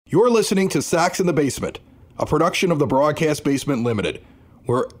You're listening to Sox in the Basement, a production of the Broadcast Basement Limited,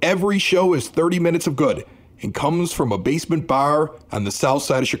 where every show is 30 minutes of good and comes from a basement bar on the south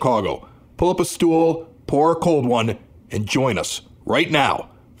side of Chicago. Pull up a stool, pour a cold one, and join us right now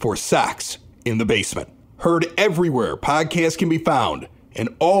for Sox in the Basement. Heard everywhere podcasts can be found, and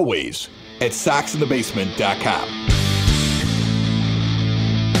always at soxinthebasement.com.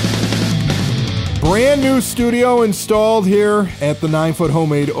 Brand new studio installed here at the 9-foot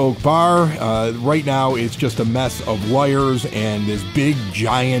homemade oak bar. Right now it's just a mess of wires and this big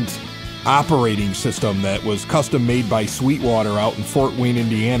giant operating system that was custom made by Sweetwater out in Fort Wayne,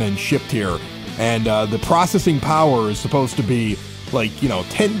 Indiana, and shipped here. And the processing power is supposed to be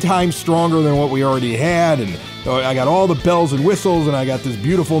 10 times stronger than what we already had. And I got all the bells and whistles, and I got this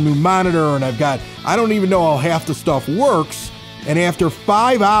beautiful new monitor, and I don't even know how half the stuff works. And after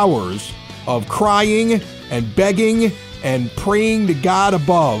 5 hours of crying and begging and praying to God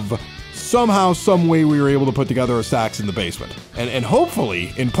above, somehow, some way we were able to put together a Sox in the Basement. And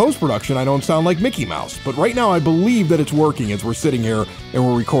hopefully, in post-production, I don't sound like Mickey Mouse. But right now, I believe that it's working as we're sitting here and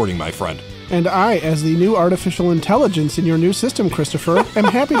we're recording, my friend. And I, as the new artificial intelligence in your new system, Christopher, am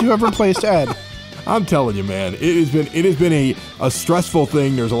happy to have replaced Ed. I'm telling you, man, it has been a stressful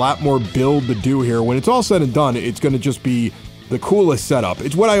thing. There's a lot more build to do here. When it's all said and done, it's going to just be the coolest setup.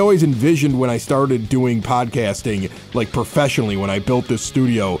 It's what I always envisioned when I started doing podcasting, professionally, when I built this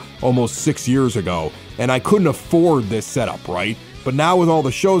studio almost 6 years ago. And I couldn't afford this setup, right? But now with all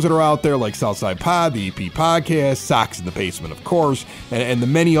the shows that are out there, like Southside Pod, the EP Podcast, Sox in the Basement, of course, and the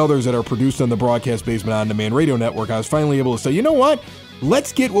many others that are produced on the Broadcast Basement On Demand Radio Network, I was finally able to say, you know what?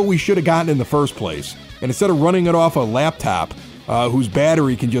 Let's get what we should have gotten in the first place. And instead of running it off a laptop, whose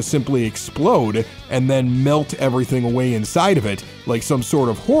battery can just simply explode and then melt everything away inside of it like some sort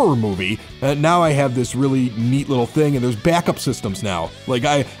of horror movie. Now I have this really neat little thing, and there's backup systems now.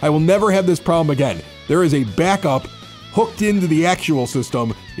 I will never have this problem again. There is a backup hooked into the actual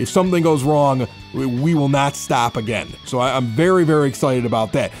system. If something goes wrong, we will not stop again. So I'm very, very excited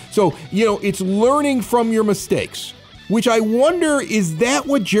about that. So, it's learning from your mistakes, which I wonder, is that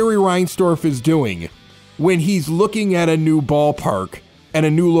what Jerry Reinsdorf is doing when he's looking at a new ballpark and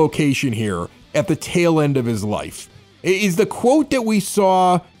a new location here at the tail end of his life? Is the quote that we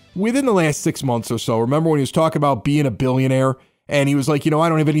saw within the last 6 months or so, remember when he was talking about being a billionaire and he was like, I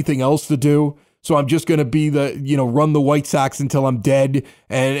don't have anything else to do, so I'm just going to be run the White Sox until I'm dead,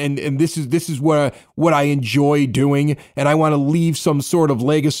 and this is what I enjoy doing, and I want to leave some sort of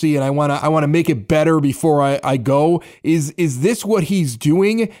legacy, and I want to make it better before I go. Is this what he's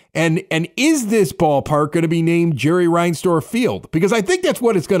doing? And is this ballpark going to be named Jerry Reinsdorf Field? Because I think that's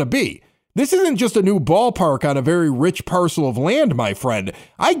what it's going to be. This isn't just a new ballpark on a very rich parcel of land, my friend.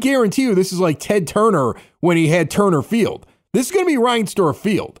 I guarantee you this is like Ted Turner when he had Turner Field. This is going to be Reinsdorf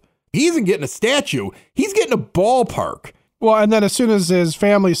Field. He isn't getting a statue. He's getting a ballpark. Well, and then as soon as his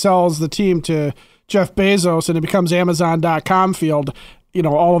family sells the team to Jeff Bezos and it becomes Amazon.com Field,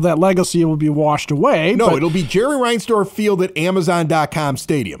 all of that legacy will be washed away. No, it'll be Jerry Reinsdorf Field at Amazon.com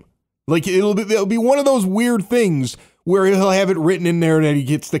Stadium. It'll be one of those weird things where he'll have it written in there that he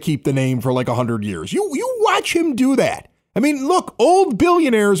gets to keep the name for 100 years. You watch him do that. I mean, look, old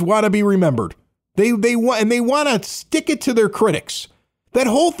billionaires want to be remembered. They want to stick it to their critics. That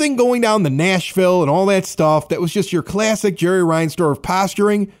whole thing going down to Nashville and all that stuff, that was just your classic Jerry Reinsdorf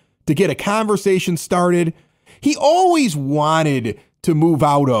posturing to get a conversation started. He always wanted to move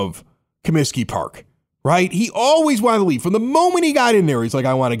out of Comiskey Park, right? He always wanted to leave. From the moment he got in there, he's like,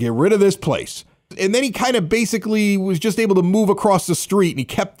 I want to get rid of this place. And then he kind of basically was just able to move across the street, and he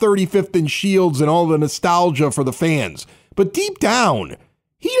kept 35th and Shields and all the nostalgia for the fans. But deep down,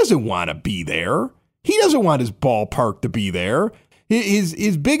 he doesn't want to be there. He doesn't want his ballpark to be there.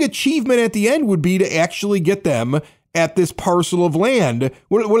 His big achievement at the end would be to actually get them at this parcel of land.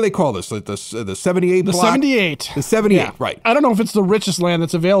 What do they call this? Like the 78 block? 78. The 78, yeah. Right. I don't know if it's the richest land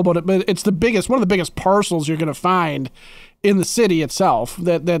that's available, but it's one of the biggest parcels you're going to find in the city itself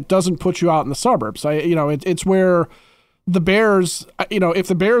that doesn't put you out in the suburbs. It's where the Bears, if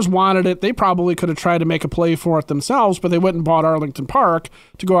the Bears wanted it, they probably could have tried to make a play for it themselves, but they went and bought Arlington Park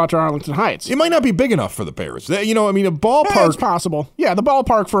to go out to Arlington Heights. It might not be big enough for the Bears. A ballpark. It's possible. Yeah, the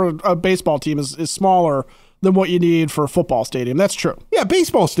ballpark for a baseball team is smaller than what you need for a football stadium. That's true. Yeah,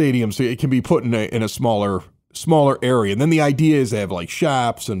 baseball stadiums, it can be put in a smaller area. And then the idea is they have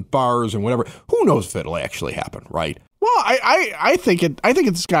shops and bars and whatever. Who knows if it'll actually happen, right? Well, I think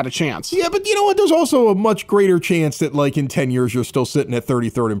it's got a chance. Yeah, but you know what? There's also a much greater chance that in 10 years you're still sitting at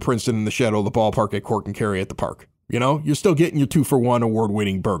 33rd and Princeton in the shadow of the ballpark at Cork and Carry at the park. You're still getting your 2-for-1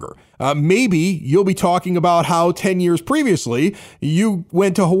 award-winning burger. Maybe you'll be talking about how 10 years previously you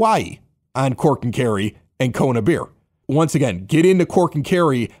went to Hawaii on Cork and Kerry and Kona beer. Once again, get into Cork and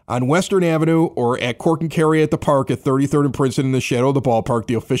Kerry on Western Avenue or at Cork and Kerry at the park at 33rd and Princeton in the shadow of the ballpark,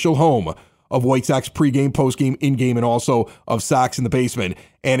 the official home of White Sox pregame, postgame, in-game, and also of Sox in the Basement.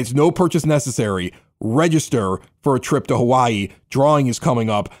 And it's no purchase necessary. Register for a trip to Hawaii. Drawing is coming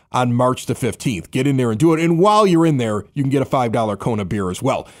up on March the 15th. Get in there and do it. And while you're in there, you can get a $5 Kona beer as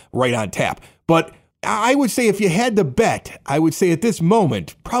well, right on tap. But I would say if you had to bet, I would say at this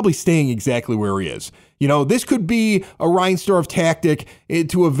moment, probably staying exactly where he is. This could be a Reinsdorf tactic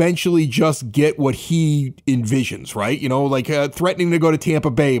to eventually just get what he envisions, right? Like threatening to go to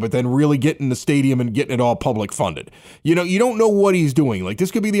Tampa Bay, but then really getting the stadium and getting it all public funded. You don't know what he's doing. Like, this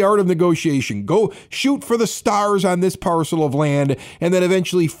could be the art of negotiation. Go shoot for the stars on this parcel of land and then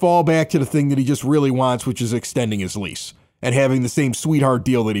eventually fall back to the thing that he just really wants, which is extending his lease and having the same sweetheart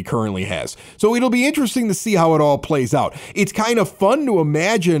deal that he currently has. So it'll be interesting to see how it all plays out. It's kind of fun to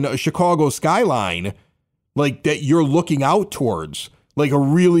imagine a Chicago skyline like that you're looking out towards, like a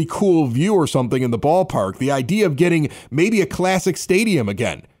really cool view or something in the ballpark. The idea of getting maybe a classic stadium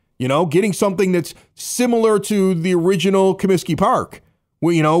again, getting something that's similar to the original Comiskey Park,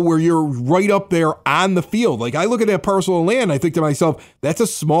 where you're right up there on the field. Like, I look at that parcel of land, I think to myself, that's a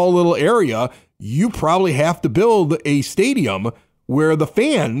small little area. You probably have to build a stadium where the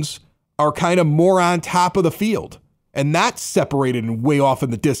fans are kind of more on top of the field and not separated and way off in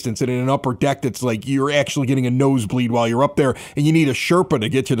the distance and in an upper deck that's like you're actually getting a nosebleed while you're up there and you need a Sherpa to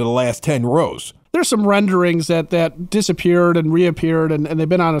get you to the last 10 rows. There's some renderings that disappeared and reappeared, and they've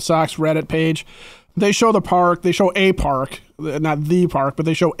been on a Sox Reddit page. They show the park, they show a park, not the park, but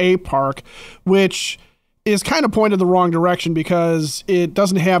they show a park, which is kind of pointed the wrong direction because it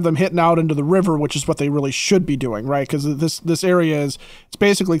doesn't have them hitting out into the river, which is what they really should be doing, right? Because this area it's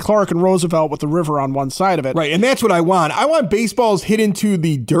basically Clark and Roosevelt with the river on one side of it. Right, and that's what I want. I want baseballs hit into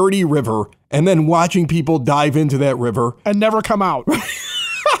the dirty river and then watching people dive into that river. And never come out.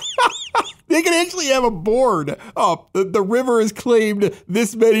 They can actually have a board up. The river has claimed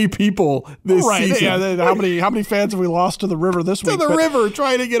this many people this season. Yeah, how many fans have we lost to the river this week? To the river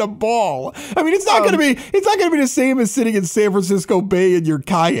trying to get a ball. I mean, it's not going to be the same as sitting in San Francisco Bay in your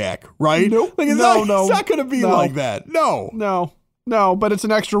kayak, right? Nope. Like, it's not going to be like that. No, but it's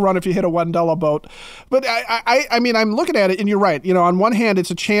an extra run if you hit a Wendella boat. But I mean, I'm looking at it, and you're right. On one hand,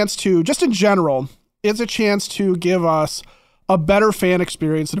 it's a chance to, just in general, it's a chance to give us a better fan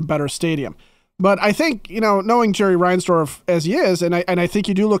experience and a better stadium. But I think, knowing Jerry Reinsdorf as he is, and I think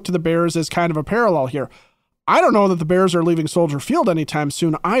you do look to the Bears as kind of a parallel here. I don't know that the Bears are leaving Soldier Field anytime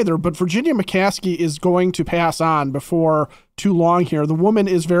soon either, but Virginia McCaskey is going to pass on before too long here. The woman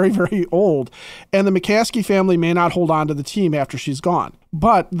is very, very old, and the McCaskey family may not hold on to the team after she's gone.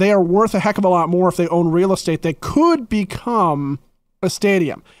 But they are worth a heck of a lot more if they own real estate that could become a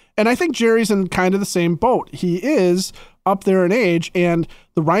stadium. And I think Jerry's in kind of the same boat. He is up there in age, and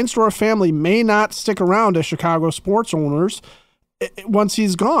the Reinsdorf family may not stick around as Chicago sports owners once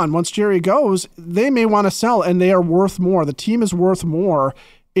he's gone. Once Jerry goes, they may want to sell, and they are worth more. The team is worth more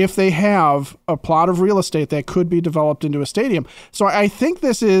if they have a plot of real estate that could be developed into a stadium. So I think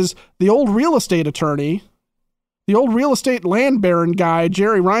this is the old real estate attorney, the old real estate land baron guy,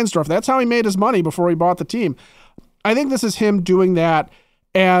 Jerry Reinsdorf. That's how he made his money before he bought the team. I think this is him doing that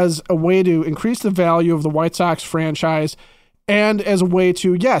as a way to increase the value of the White Sox franchise and as a way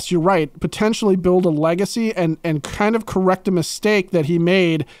to, yes, you're right, potentially build a legacy and kind of correct a mistake that he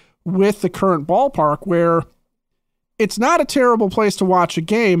made with the current ballpark, where it's not a terrible place to watch a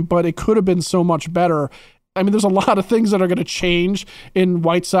game, but it could have been so much better. I mean, there's a lot of things that are going to change in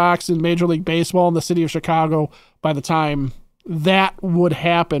White Sox and Major League Baseball in the city of Chicago by the time that would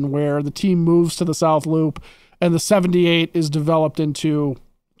happen, where the team moves to the South Loop and the 78 is developed into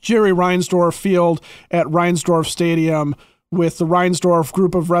Jerry Reinsdorf Field at Reinsdorf Stadium with the Reinsdorf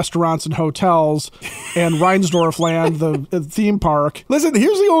group of restaurants and hotels and Reinsdorf Land, the theme park. Listen,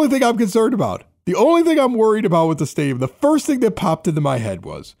 here's the only thing I'm concerned about. The only thing I'm worried about with the stadium, the first thing that popped into my head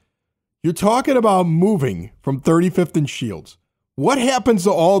was, you're talking about moving from 35th and Shields. What happens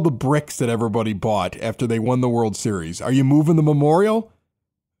to all the bricks that everybody bought after they won the World Series? Are you moving the memorial?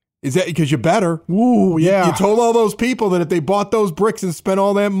 Is that because you better? Ooh, yeah. You told all those people that if they bought those bricks and spent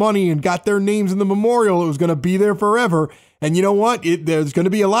all that money and got their names in the memorial, it was going to be there forever. And you know what? There's going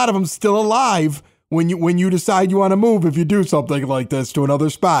to be a lot of them still alive when you decide you want to move, if you do something like this to another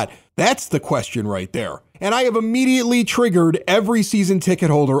spot. That's the question right there. And I have immediately triggered every season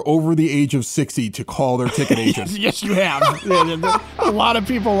ticket holder over the age of 60 to call their ticket agent. Yes, you have. A lot of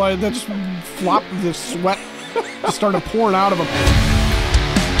people that just flop the sweat. started pouring out of him.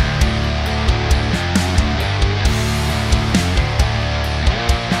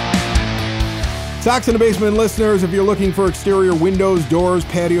 Sox in the Basement listeners, if you're looking for exterior windows, doors,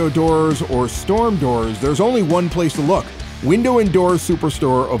 patio doors, or storm doors, there's only one place to look. Window and Door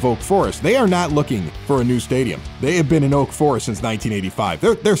Superstore of Oak Forest. They are not looking for a new stadium. They have been in Oak Forest since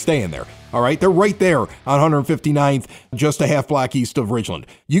 1985. They're staying there. All right, they're right there on 159th, just a half block east of Ridgeland.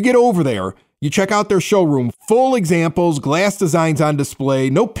 You get over there, you check out their showroom, full examples, glass designs on display,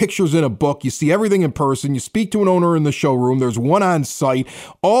 no pictures in a book. You see everything in person. You speak to an owner in the showroom. There's one on site.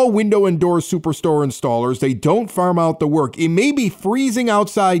 All Window and Door Superstore installers. They don't farm out the work. It may be freezing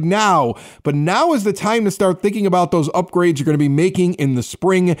outside now, but now is the time to start thinking about those upgrades you're going to be making in the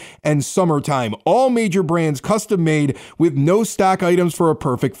spring and summertime. All major brands custom made with no stock items for a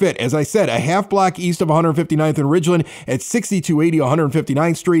perfect fit. As I said, a half block east of 159th and Ridgeland at 6280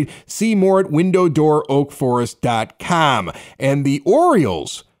 159th Street. See more at windowdooroakforest.com. And the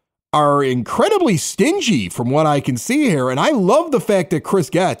Orioles are incredibly stingy from what I can see here. And I love the fact that Chris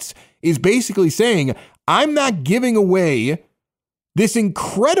Getz is basically saying, I'm not giving away this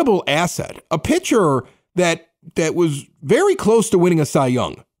incredible asset, a pitcher that was very close to winning a Cy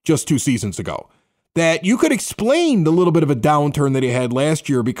Young just 2 seasons ago, that you could explain the little bit of a downturn that he had last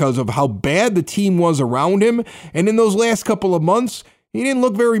year because of how bad the team was around him. And in those last couple of months, he didn't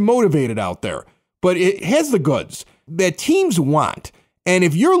look very motivated out there, but it has the goods that teams want. And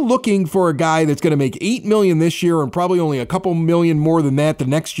if you're looking for a guy that's going to make $8 million this year and probably only a couple million more than that the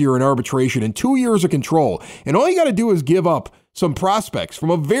next year in arbitration and 2 years of control, and all you got to do is give up some prospects from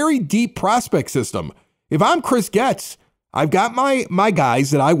a very deep prospect system. If I'm Chris Getz, I've got my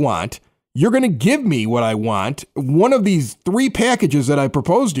guys that I want. You're going to give me what I want, one of these 3 packages that I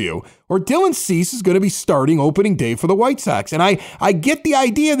proposed to you, or Dylan Cease is going to be starting opening day for the White Sox. And I get the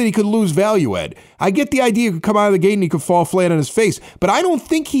idea that he could lose value, Ed. I get the idea he could come out of the gate and he could fall flat on his face. But I don't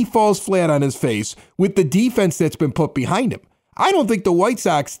think he falls flat on his face with the defense that's been put behind him. I don't think the White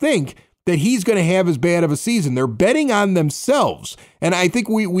Sox think that he's going to have as bad of a season. They're betting on themselves. And I think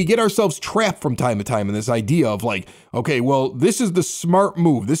we get ourselves trapped from time to time in this idea of like, okay, well, this is the smart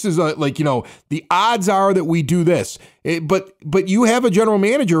move. This is the odds are that we do this. But you have a general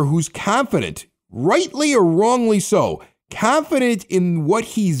manager who's confident, rightly or wrongly so, confident in what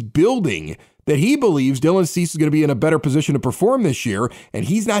he's building, that he believes Dylan Cease is going to be in a better position to perform this year, and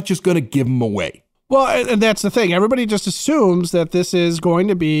he's not just going to give him away. Well, and that's the thing. Everybody just assumes that this is going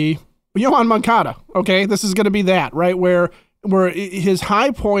to be Yohan Moncada, okay? This is going to be that, right? Where his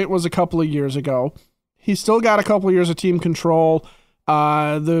high point was a couple of years ago. He's still got a couple of years of team control.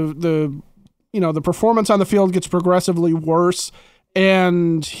 The performance on the field gets progressively worse,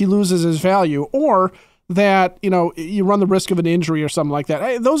 and he loses his value. Or that, you run the risk of an injury or something like that.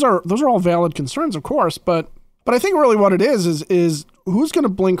 Hey, those are all valid concerns, of course, but I think really what it is who's going to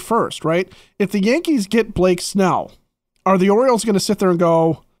blink first, right? If the Yankees get Blake Snell, are the Orioles going to sit there and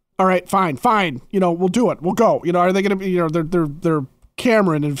go, all right, fine, we'll do it, we'll go? Are they going to be, they're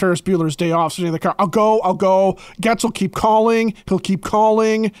Cameron and Ferris Bueller's Day Off sitting in the car, I'll go, Getz will keep calling, he'll keep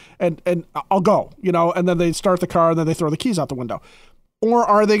calling, and I'll go, and then they start the car and then they throw the keys out the window. Or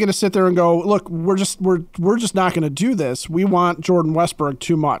are they going to sit there and go, look, we're just not going to do this. We want Jordan Westburg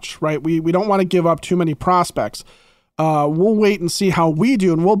too much, right? We don't want to give up too many prospects. We'll wait and see how we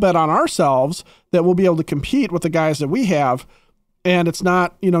do, and we'll bet on ourselves that we'll be able to compete with the guys that we have. And it's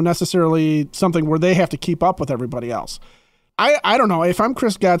not, necessarily something where they have to keep up with everybody else. I don't know. If I'm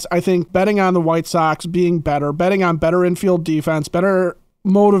Chris Getz, I think betting on the White Sox being better, betting on better infield defense, better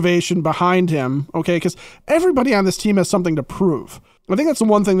motivation behind him, okay? Because everybody on this team has something to prove. I think that's the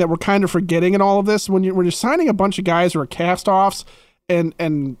one thing that we're kind of forgetting in all of this. When you're signing a bunch of guys who are cast-offs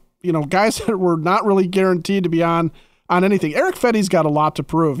and guys that were not really guaranteed to be on anything. Eric Fetty's got a lot to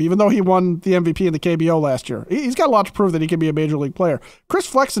prove, even though he won the MVP in the KBO last year. He's got a lot to prove that he can be a major league player. Chris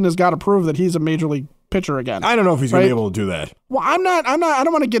Flexen has got to prove that he's a major league pitcher again. I don't know if he's going to be able to do that. Well, I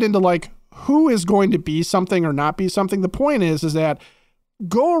don't want to get into like who is going to be something or not be something. The point is that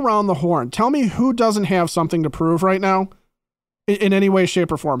go around the horn. Tell me who doesn't have something to prove right now in any way,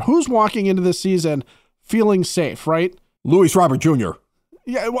 shape, or form. Who's walking into this season feeling safe, right? Luis Robert Jr.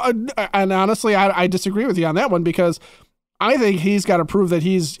 Yeah, well, and honestly, I disagree with you on that one because I think he's got to prove that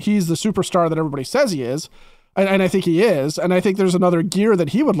he's the superstar that everybody says he is, and I think he is, and I think there's another gear that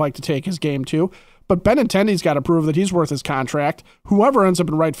he would like to take his game to, but Benintendi's got to prove that he's worth his contract. Whoever ends up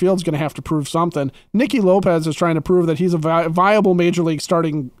in right field is going to have to prove something. Nicky Lopez is trying to prove that he's a viable major league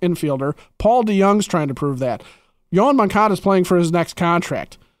starting infielder. Paul DeYoung's trying to prove that. Yohan Moncada is playing for his next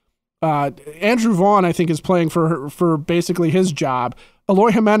contract. Andrew Vaughn, I think, is playing for basically his job.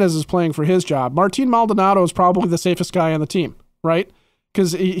 Eloy Jimenez is playing for his job. Martin Maldonado is probably the safest guy on the team, right?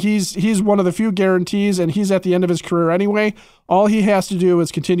 Because he's one of the few guarantees, and he's at the end of his career anyway. All he has to do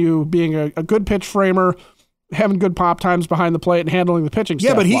is continue being a good pitch framer, having good pop times behind the plate, and handling the pitching staff.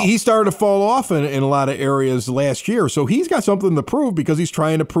 Yeah, but well. he started to fall off in a lot of areas last year, so he's got something to prove because he's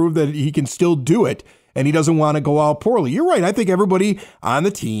trying to prove that he can still do it, and he doesn't want to go out poorly. You're right. I think everybody on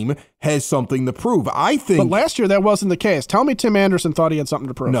the team has something to prove. But last year that wasn't the case. Tell me Tim Anderson thought he had something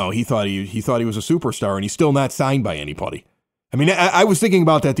to prove. No, he thought he was a superstar, and he's still not signed by anybody. I mean, I was thinking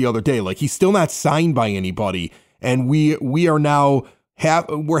about that the other day. Like, he's still not signed by anybody, and we are now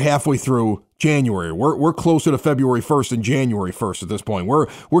we're halfway through January. We're closer to February 1st than January 1st at this point.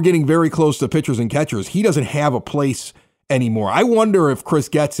 We're getting very close to pitchers and catchers. He doesn't have a place anymore. I wonder if Chris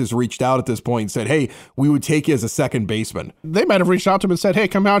Getz has reached out at this point and said, hey, we would take you as a second baseman. They might have reached out to him and said, hey,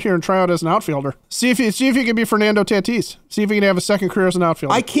 come out here and try out as an outfielder. See if you can be Fernando Tatis. See if he can have a second career as an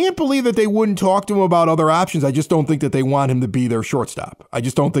outfielder. I can't believe that they wouldn't talk to him about other options. I just don't think that they want him to be their shortstop. I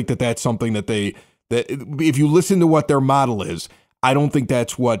just don't think that that's something that if you listen to what their model is, I don't think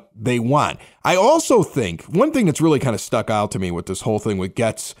that's what they want. I also think one thing that's really kind of stuck out to me with this whole thing with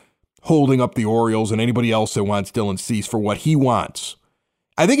Getz holding up the Orioles and anybody else that wants Dylan Cease for what he wants,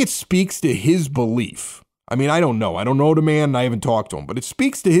 I think it speaks to his belief. I mean, I don't know the man and I haven't talked to him, but it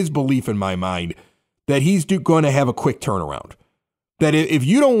speaks to his belief in my mind that he's going to have a quick turnaround. That if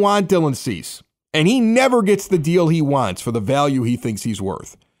you don't want Dylan Cease, and he never gets the deal he wants for the value he thinks he's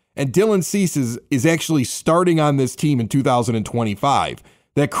worth, and Dylan Cease is actually starting on this team in 2025,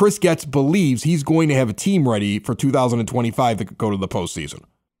 that Chris Getz believes he's going to have a team ready for 2025 to go to the postseason.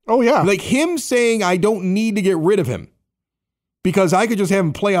 Oh, yeah. Like him saying, I don't need to get rid of him because I could just have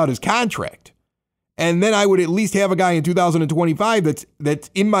him play out his contract. And then I would at least have a guy in 2025 that's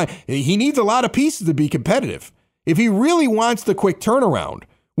he needs a lot of pieces to be competitive. If he really wants the quick turnaround,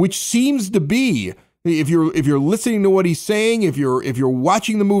 which seems to be, if you're listening to what he's saying, if you're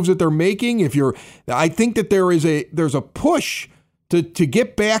watching the moves that they're making, I think that there's a push to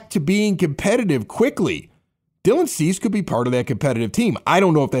get back to being competitive quickly. Dylan Cease could be part of that competitive team. I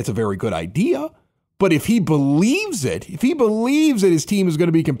don't know if that's a very good idea, but if he believes that his team is going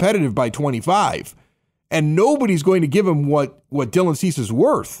to be competitive by 25 and nobody's going to give him what Dylan Cease is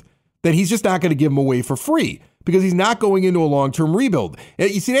worth, then he's just not going to give him away for free because he's not going into a long-term rebuild.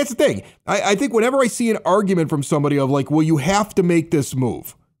 You see, that's the thing. I think whenever I see an argument from somebody of like, well, you have to make this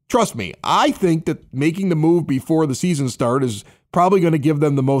move. Trust me, I think that making the move before the season start is probably going to give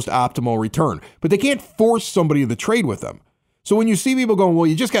them the most optimal return. But they can't force somebody to trade with them. So when you see people going, well,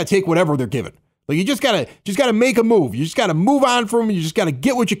 you just got to take whatever they're given. Like you just got to make a move. You just got to move on from them. You just got to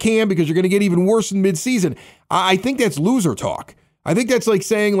get what you can because you're going to get even worse in midseason. I think that's loser talk. I think that's like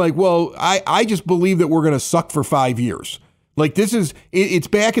saying like, well, I just believe that we're going to suck for 5 years. Like it's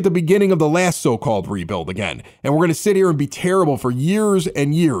back at the beginning of the last so-called rebuild again. And we're going to sit here and be terrible for years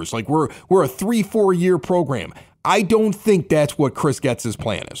and years. Like we're a 3-4 year program. I don't think that's what Chris Getz's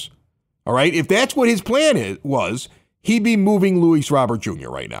plan is. All right. If that's what his plan was, he'd be moving Luis Robert Jr.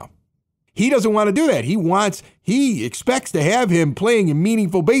 right now. He doesn't want to do that. He expects to have him playing in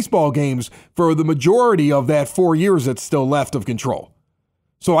meaningful baseball games for the majority of that 4 years that's still left of control.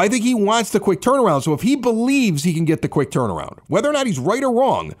 So I think he wants the quick turnaround. So if he believes he can get the quick turnaround, whether or not he's right or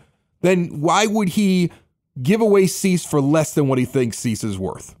wrong, then why would he give away Cease for less than what he thinks Cease is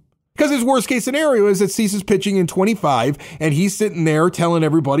worth? Because his worst case scenario is that Cease is pitching in 25 and he's sitting there telling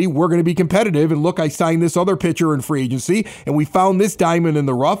everybody we're going to be competitive. And look, I signed this other pitcher in free agency and we found this diamond in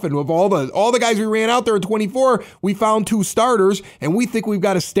the rough. And of all the guys we ran out there at 24, we found 2 starters and we think we've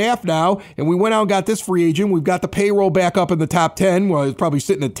got a staff now. And we went out and got this free agent. We've got the payroll back up in the top 10. Well, it's probably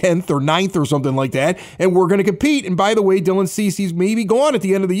sitting at 10th or 9th or something like that. And we're going to compete. And by the way, Dylan Cease, he's maybe gone at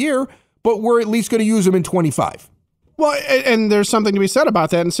the end of the year, but we're at least going to use him in 25. Well, and there's something to be said about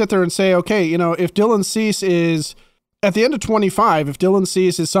that and sit there and say, okay, if Dylan Cease is at the end of 25, if Dylan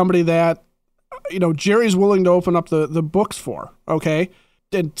Cease is somebody that, Jerry's willing to open up the books for, okay,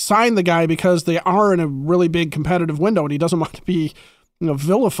 and sign the guy because they are in a really big competitive window and he doesn't want to be,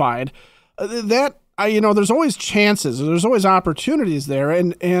 vilified, there's always chances, there's always opportunities there.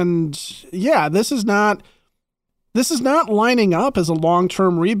 And yeah, this is not lining up as a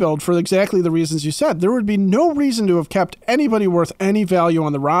long-term rebuild for exactly the reasons you said. There would be no reason to have kept anybody worth any value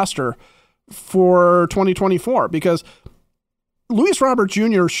on the roster for 2024 because Luis Robert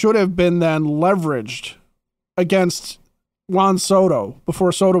Jr. should have been then leveraged against Juan Soto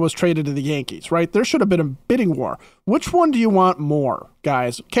before Soto was traded to the Yankees, right? There should have been a bidding war. Which one do you want more,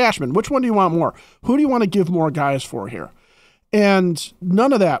 guys? Cashman, which one do you want more? Who do you want to give more guys for here? And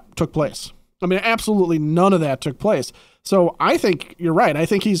none of that took place. I mean, absolutely none of that took place. So I think you're right. I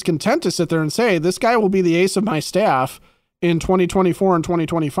think he's content to sit there and say, this guy will be the ace of my staff in 2024 and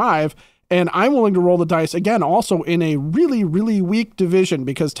 2025. And I'm willing to roll the dice again, also in a really, really weak division,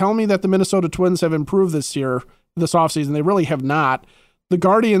 because tell me that the Minnesota Twins have improved this offseason. They really have not. The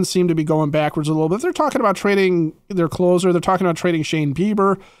Guardians seem to be going backwards a little bit. They're talking about trading their closer. They're talking about trading Shane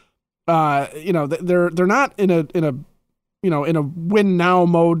Bieber. They're not in a win now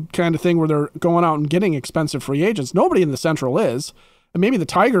mode kind of thing where they're going out and getting expensive free agents. Nobody in the Central is. And maybe the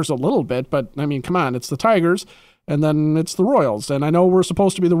Tigers a little bit, but I mean, come on, it's the Tigers and then it's the Royals. And I know we're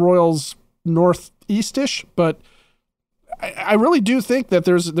supposed to be the Royals northeast-ish, but I really do think that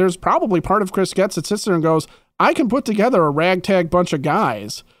there's probably part of Chris Getz that sits there and goes, I can put together a ragtag bunch of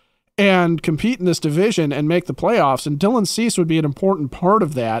guys and compete in this division and make the playoffs. And Dylan Cease would be an important part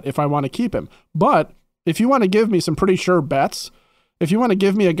of that if I want to keep him. But if you want to give me some pretty sure bets, if you want to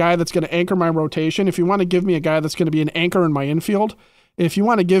give me a guy that's going to anchor my rotation, if you want to give me a guy that's going to be an anchor in my infield, if you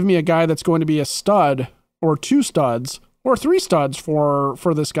want to give me a guy that's going to be a stud or 2 studs or 3 studs for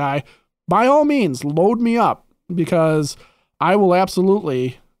this guy, by all means, load me up, because I will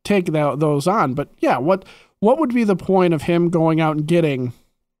absolutely take those on. But yeah, what would be the point of him going out and getting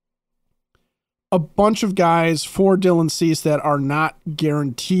a bunch of guys for Dylan Cease that are not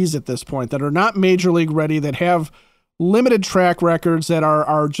guarantees at this point, that are not major league ready, that have limited track records, that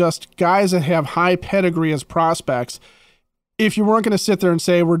are just guys that have high pedigree as prospects, if you weren't going to sit there and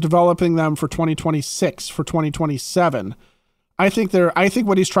say we're developing them for 2026, for 2027? I think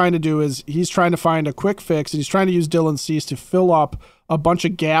what he's trying to do is he's trying to find a quick fix, and he's trying to use Dylan Cease to fill up a bunch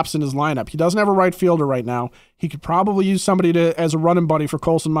of gaps in his lineup. He doesn't have a right fielder right now. He could probably use somebody as a running buddy for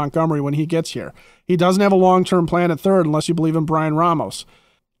Colson Montgomery when he gets here. He doesn't have a long-term plan at third unless you believe in Brian Ramos.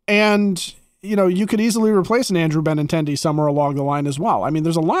 And, you could easily replace an Andrew Benintendi somewhere along the line as well. I mean,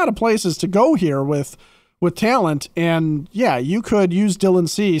 there's a lot of places to go here with talent. And yeah, you could use Dylan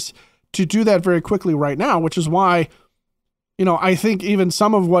Cease to do that very quickly right now, which is why, I think even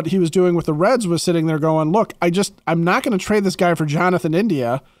some of what he was doing with the Reds was sitting there going, look, I'm not going to trade this guy for Jonathan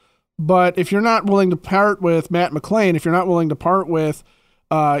India, but if you're not willing to part with Matt McClain, if you're not willing to part with,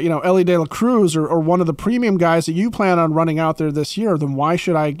 Ellie De La Cruz or one of the premium guys that you plan on running out there this year, then why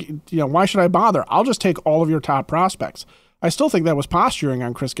should I bother? I'll just take all of your top prospects. I still think that was posturing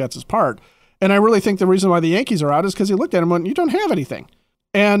on Chris Getz's part. And I really think the reason why the Yankees are out is because he looked at him and went, you don't have anything.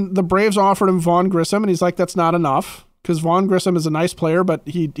 And the Braves offered him Vaughn Grissom, and he's like, that's not enough. Because Vaughn Grissom is a nice player, but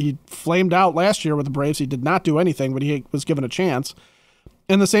he flamed out last year with the Braves. He did not do anything, but he was given a chance.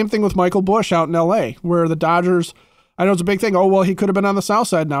 And the same thing with Michael Busch out in L.A., where the Dodgers, I know it's a big thing. Oh, well, he could have been on the south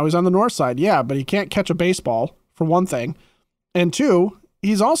side now. He's on the north side. Yeah, but he can't catch a baseball, for one thing. And two,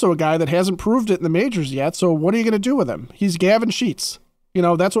 he's also a guy that hasn't proved it in the majors yet, so what are you going to do with him? He's Gavin Sheets.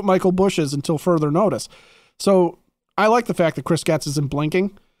 That's what Michael Busch is until further notice. So I like the fact that Chris Getz isn't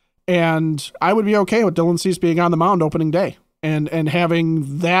blinking. And I would be okay with Dylan Cease being on the mound opening day and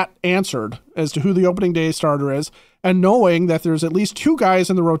having that answered as to who the opening day starter is, and knowing that there's at least 2 guys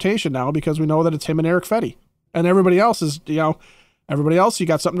in the rotation now, because we know that it's him and Eric Fetty. And everybody else is, you got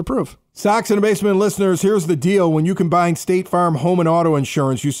something to prove. Sox in the Basement listeners, here's the deal. When you combine State Farm home and auto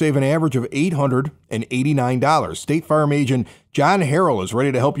insurance, you save an average of $889. State Farm agent John Harrell is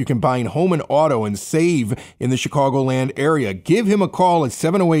ready to help you combine home and auto and save in the Chicagoland area. Give him a call at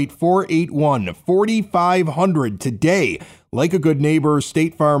 708-481-4500 today. Like a good neighbor,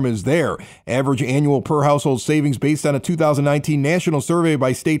 State Farm is there. Average annual per household savings based on a 2019 national survey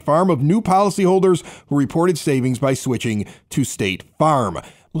by State Farm of new policyholders who reported savings by switching to State Farm.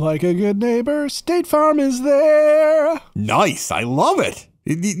 Like a good neighbor, State Farm is there. Nice. I love it.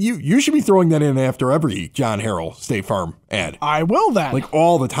 You should be throwing that in after every John Harrell State Farm ad. I will then. Like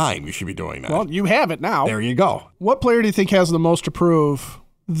all the time you should be doing that. Well, you have it now. There you go. What player do you think has the most to prove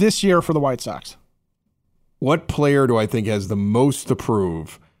this year for the White Sox? What player do I think has the most to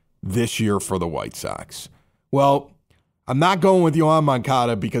prove this year for the White Sox? Well, I'm not going with Yohan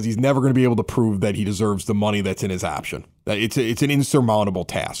Moncada because he's never going to be able to prove that he deserves the money that's in his option. It's an insurmountable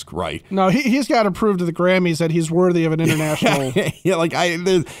task, right? No, he's got to prove to the Grammys that he's worthy of an international.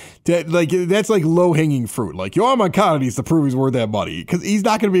 That's like low hanging fruit. Like Yohan Moncada needs to prove he's worth that money because he's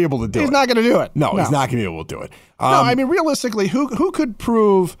not going to be able to do it. He's not going to do it. No, he's not going to be able to do it. No, I mean realistically, who could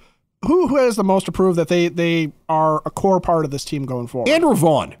prove? Who has the most to prove that they are a core part of this team going forward? Andrew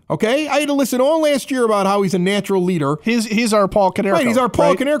Vaughn, okay? I had to listen all last year about how he's a natural leader. He's our Paul Konerko. Right, he's our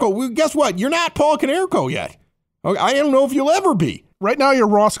Paul Konerko. Well, guess what? You're not Paul Konerko yet. Okay, I don't know if you'll ever be. Right now, you're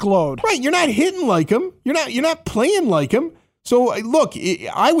Ross Glode. Right, you're not hitting like him. You're not playing like him. So, look,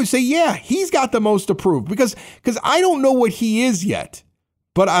 I would say, yeah, he's got the most to prove because I don't know what he is yet.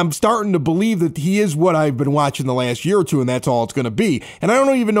 but I'm starting to believe that he is what I've been watching the last year or two, and that's all it's going to be. And I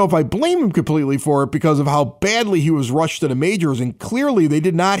don't even know if I blame him completely for it because of how badly he was rushed to the majors, and clearly they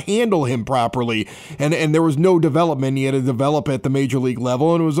did not handle him properly, and there was no development. He had to develop at the major league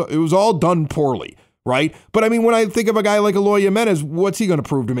level, and it was all done poorly, right? But I mean, when I think of a guy like Eloy Jimenez, what's he going to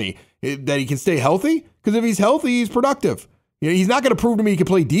prove to me? That he can stay healthy? Because if he's healthy, he's productive. He's not going to prove to me he can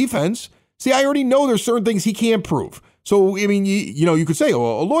play defense. See, I already know there's certain things he can't prove. So, I mean, you could say,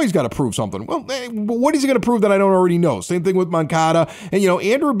 oh, Eloy's got to prove something. Well, what is he going to prove that I don't already know? Same thing with Moncada. And,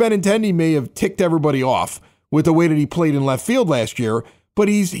 Andrew Benintendi may have ticked everybody off with the way that he played in left field last year, but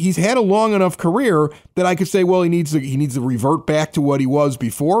he's had a long enough career that I could say, well, he needs to revert back to what he was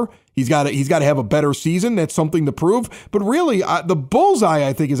before. He's got to have a better season. That's something to prove. But really, the bullseye,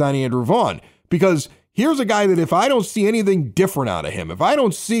 I think, is on Andrew Vaughn, because here's a guy that if I don't see anything different out of him, if I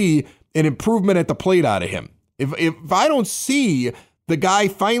don't see an improvement at the plate out of him, if I don't see the guy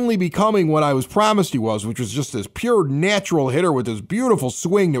finally becoming what I was promised he was, which was just this pure natural hitter with this beautiful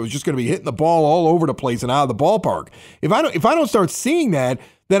swing that was just going to be hitting the ball all over the place and out of the ballpark, if I don't start seeing that,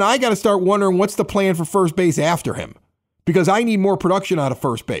 then I got to start wondering what's the plan for first base after him, because I need more production out of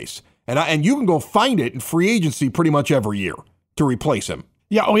first base, and you can go find it in free agency pretty much every year to replace him.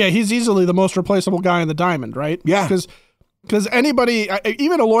 Yeah, oh yeah, he's easily the most replaceable guy in the diamond, right? Yeah, because anybody,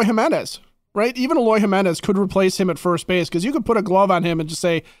 even Eloy Jimenez. Right? Even Eloy Jimenez could replace him at first base, because you could put a glove on him and just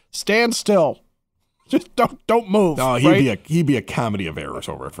say, stand still. Just don't move. No, he'd be a comedy of errors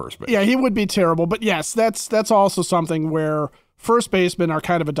over at first base. Yeah, he would be terrible. But yes, that's also something where first basemen are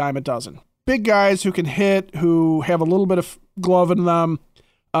kind of a dime a dozen. Big guys who can hit, who have a little bit of glove in them,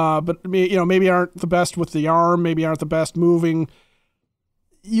 but maybe aren't the best with the arm, maybe aren't the best moving.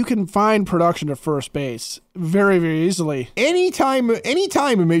 You can find production at first base very, very easily. Anytime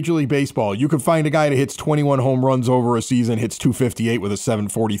in Major League Baseball, you can find a guy that hits 21 home runs over a season, hits 258 with a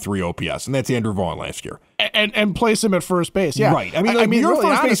 743 OPS, and that's Andrew Vaughn last year. And place him at first base, yeah. Right. I mean,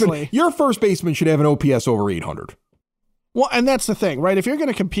 your first baseman should have an OPS over 800. Well, and that's the thing, right? If you're going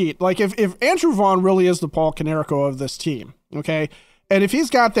to compete, like if Andrew Vaughn really is the Paul Konerko of this team, okay, and if he's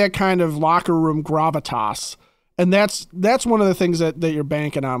got that kind of locker room gravitas, and that's one of the things that you're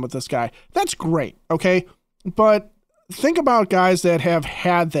banking on with this guy. That's great, okay? But think about guys that have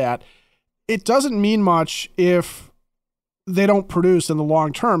had that. It doesn't mean much if they don't produce in the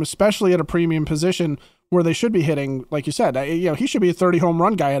long term, especially at a premium position where they should be hitting, like you said, he should be a 30 home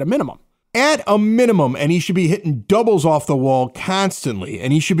run guy at a minimum. At a minimum, and he should be hitting doubles off the wall constantly,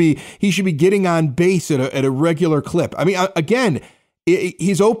 and he should be getting on base at a regular clip. I mean, again,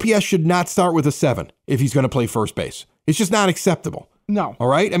 his OPS should not start with a 7 if he's going to play first base. It's just not acceptable. No. All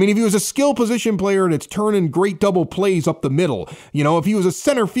right? I mean, if he was a skill position player that's turning great double plays up the middle, if he was a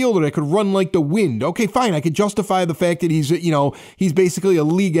center fielder that could run like the wind, okay, fine. I could justify the fact that he's basically a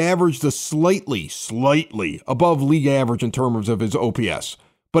league average to slightly above league average in terms of his OPS.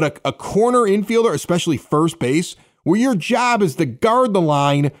 But a corner infielder, especially first base, where your job is to guard the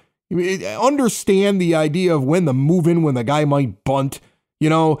line, understand the idea of when to move in, when the guy might bunt,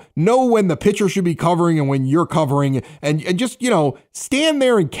 know when the pitcher should be covering and when you're covering, and just, stand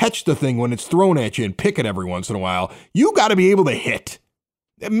there and catch the thing when it's thrown at you and pick it every once in a while. You got to be able to hit.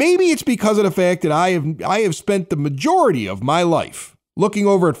 Maybe it's because of the fact that I have spent the majority of my life looking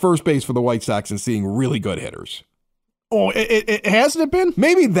over at first base for the White Sox and seeing really good hitters. Oh, it hasn't it been?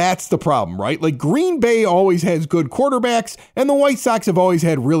 Maybe that's the problem, right? Like Green Bay always has good quarterbacks, and the White Sox have always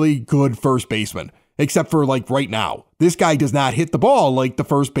had really good first basemen, except for like right now. This guy does not hit the ball like the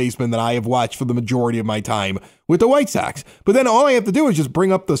first baseman that I have watched for the majority of my time with the White Sox. But then all I have to do is just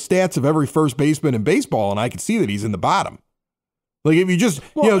bring up the stats of every first baseman in baseball, and I can see that he's in the bottom. Like if you just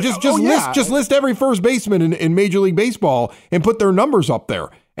list every first baseman in Major League Baseball and put their numbers up there,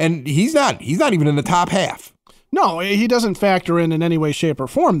 and he's not even in the top half. No, he doesn't factor in any way, shape, or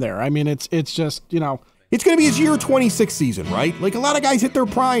form there. I mean, it's just, It's going to be his year 26 season, right? Like a lot of guys hit their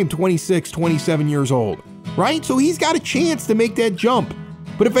prime 26, 27 years old, right? So he's got a chance to make that jump.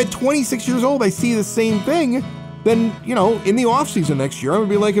 But if at 26 years old I see the same thing, then, in the offseason next year, I'm going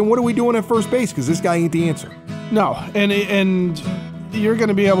to be like, and what are we doing at first base? Because this guy ain't the answer. No, and you're going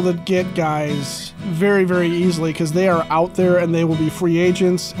to be able to get guys very, very easily because they are out there and they will be free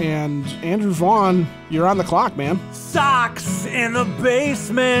agents. And Andrew Vaughn, you're on the clock, man. Sox in the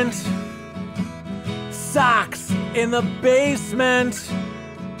basement. Sox in the basement.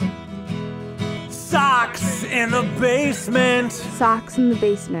 Sox in the basement. Sox in the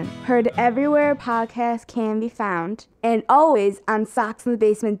Basement. Heard everywhere podcasts can be found and always on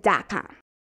soxinthebasement.com.